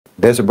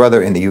There's a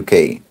brother in the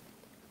UK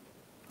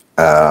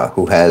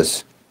who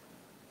has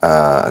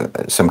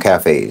some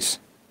cafes,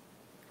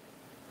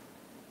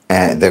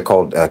 and they're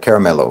called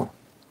Caramello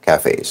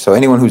Cafés. So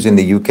anyone who's in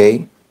the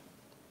UK,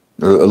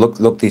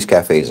 look these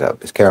cafes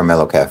up. It's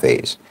Caramello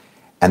Cafés.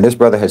 And this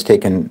brother has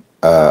taken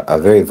a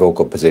very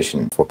vocal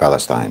position for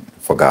Palestine,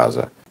 for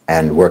Gaza,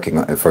 and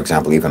working, for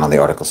example, even on the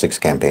Article 6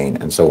 campaign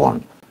and so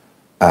on.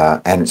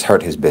 And it's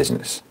hurt his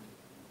business.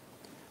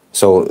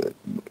 So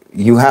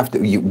we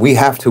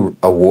have to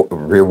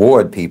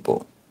reward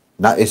people.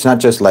 It's not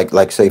just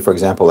like say, for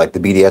example, like the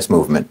BDS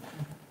movement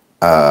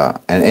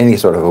and any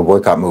sort of a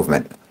boycott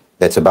movement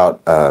that's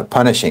about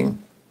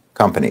punishing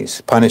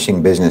companies,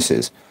 punishing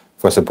businesses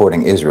for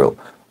supporting Israel.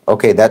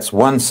 Okay, that's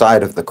one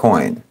side of the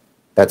coin.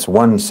 That's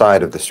one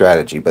side of the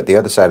strategy. But the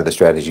other side of the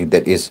strategy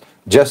that is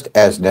just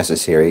as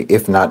necessary,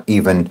 if not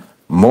even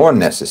more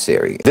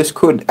necessary, this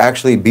could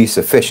actually be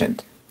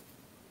sufficient,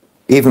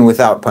 even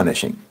without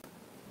punishing.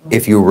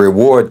 If you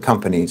reward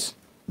companies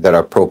that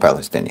are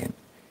pro-Palestinian,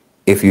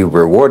 if you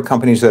reward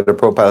companies that are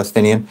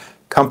pro-Palestinian,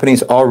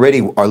 companies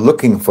already are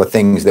looking for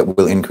things that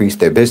will increase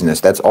their business.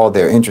 That's all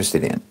they're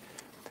interested in.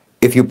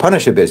 If you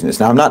punish a business,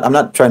 now I'm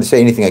not trying to say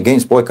anything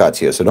against boycotts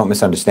here, so don't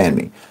misunderstand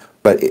me.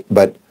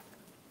 But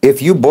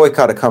if you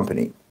boycott a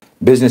company,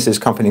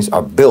 companies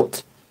are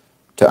built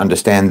to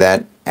understand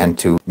that and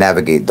to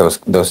navigate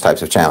those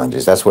types of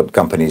challenges. That's what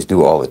companies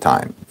do all the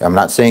time. I'm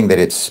not saying that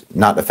it's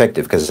not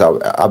effective, because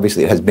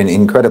obviously it has been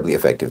incredibly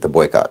effective. The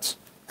boycotts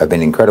have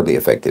been incredibly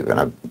effective, and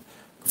I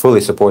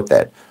fully support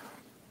that.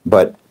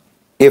 But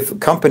if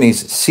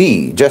companies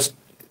see, just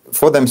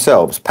for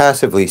themselves,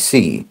 passively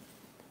see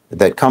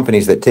that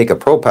companies that take a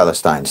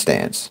pro-Palestine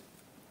stance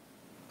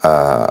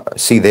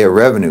see their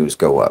revenues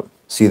go up,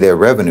 see their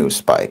revenues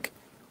spike,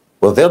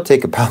 well, they'll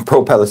take a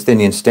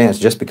pro-Palestinian stance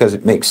just because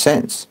it makes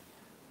sense.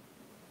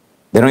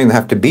 They don't even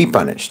have to be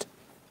punished.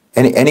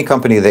 Any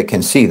company that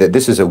can see that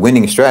this is a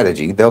winning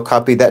strategy, they'll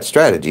copy that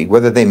strategy,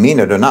 whether they mean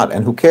it or not,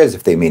 and who cares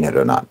if they mean it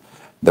or not.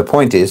 The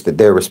point is that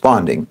they're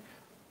responding,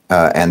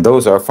 and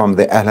those are from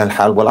the Ahl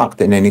al-Hal wal-Aqd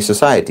in any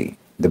society,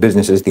 the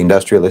businesses, the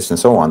industrialists, and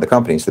so on, the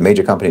companies, the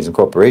major companies and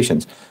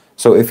corporations.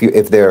 So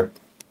if they're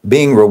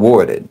being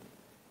rewarded,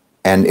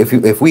 and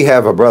if we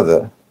have a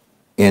brother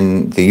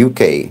in the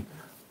UK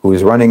who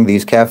is running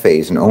these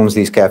cafes and owns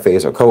these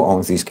cafes or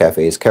co-owns these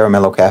cafes,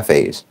 Caramello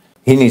Cafés,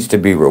 he needs to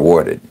be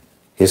rewarded.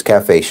 His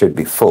cafe should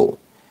be full.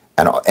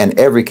 And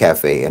every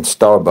cafe and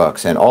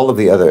Starbucks and all of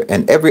the other,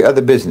 and every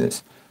other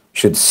business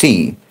should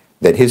see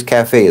that his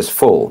cafe is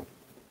full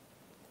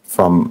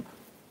from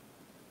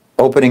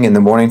opening in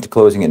the morning to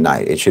closing at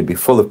night. It should be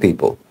full of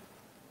people.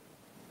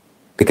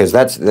 Because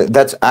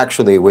that's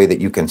actually a way that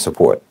you can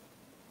support.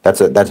 That's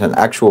an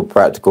actual,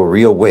 practical,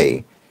 real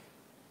way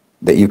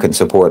that you can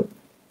support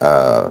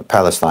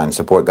Palestine,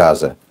 support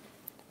Gaza,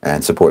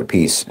 and support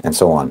peace, and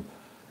so on,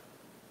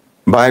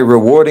 by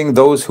rewarding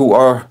those who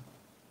are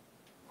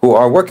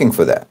working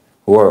for that,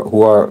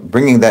 who are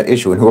bringing that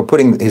issue, and who are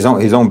putting his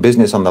own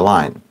business on the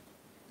line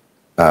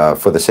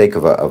for the sake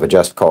of a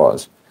just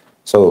cause.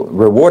 So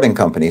rewarding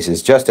companies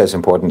is just as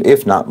important,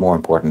 if not more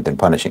important, than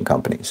punishing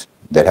companies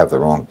that have the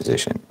wrong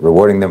position.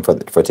 Rewarding them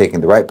for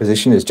taking the right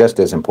position is just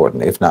as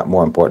important, if not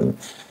more important,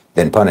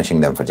 than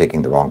punishing them for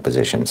taking the wrong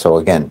position. So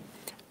again,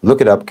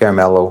 look it up,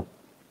 Caramello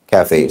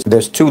Cafés.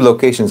 There's 2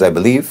 locations, I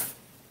believe.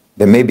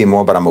 There may be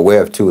more, but I'm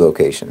aware of 2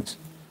 locations.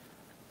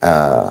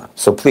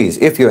 So please,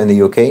 if you're in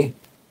the UK,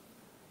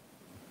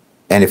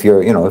 and if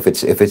you're,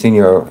 if it's in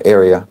your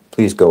area,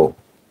 please go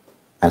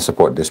and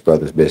support this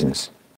brother's business.